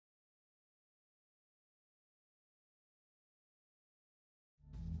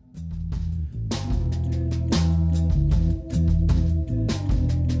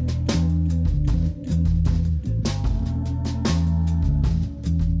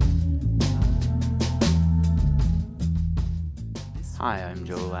Hi, I'm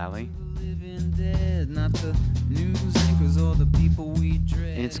Joe Lally.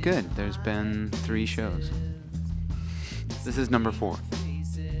 It's good. There's been 3 shows. This is number 4.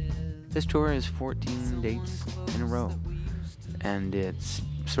 This tour is 14 dates in a row, and it's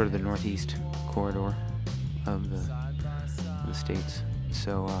sort of the northeast corridor of the states.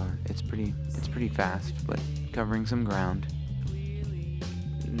 So it's pretty fast, but covering some ground.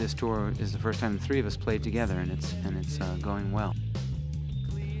 This tour is the first time the 3 of us played together, and it's going well.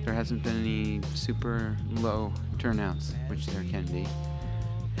 There hasn't been any super low turnouts, which there can be,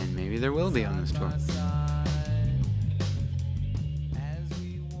 and maybe there will be on this tour.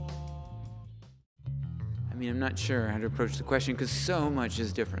 I mean, I'm not sure how to approach the question because so much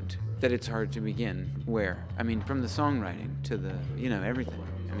is different that it's hard to begin where. I mean, from the songwriting to the, everything.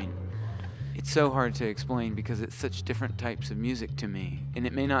 I mean, it's so hard to explain because it's such different types of music to me, and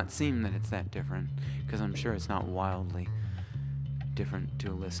it may not seem that it's that different because I'm sure it's not wildly different to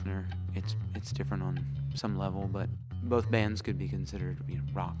a listener. It's different on some level, but both bands could be considered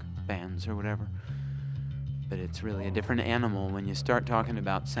rock bands or whatever. But it's really a different animal when you start talking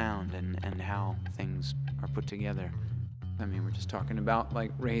about sound and how things are put together. I mean, we're just talking about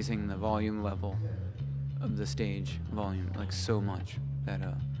like raising the volume level of the stage volume like so much that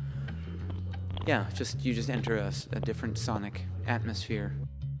you just enter a different sonic atmosphere.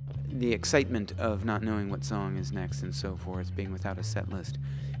 The excitement of not knowing what song is next and so forth, being without a set list,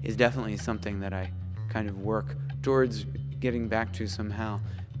 is definitely something that I kind of work towards getting back to somehow.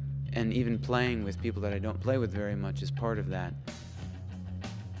 And even playing with people that I don't play with very much is part of that,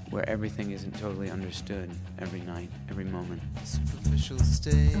 where everything isn't totally understood every night, every moment.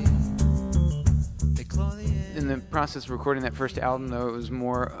 In the process of recording that first album, though, it was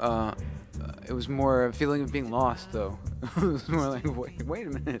more a feeling of being lost, though. It was more like, wait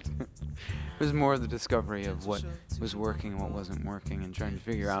a minute. It was more the discovery of what was working and what wasn't working, and trying to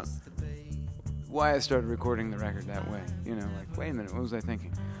figure out why I started recording the record that way. Like, wait a minute, what was I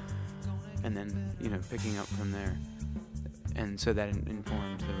thinking? And then, picking up from there. And so that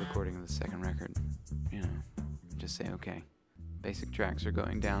informed the recording of the second record. Just say, okay, basic tracks are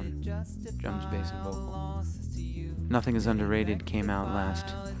going down, drums, bass, and vocal. Nothing Is Underrated came out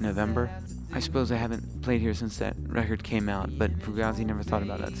last November. I suppose I haven't played here since that record came out, but Fugazi never thought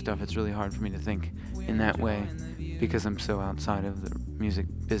about that stuff. It's really hard for me to think in that way because I'm so outside of the music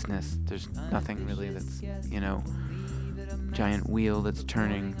business. There's nothing really that's, giant wheel that's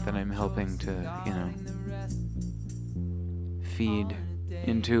turning that I'm helping to, feed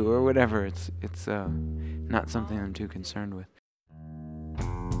into or whatever. It's not something I'm too concerned with.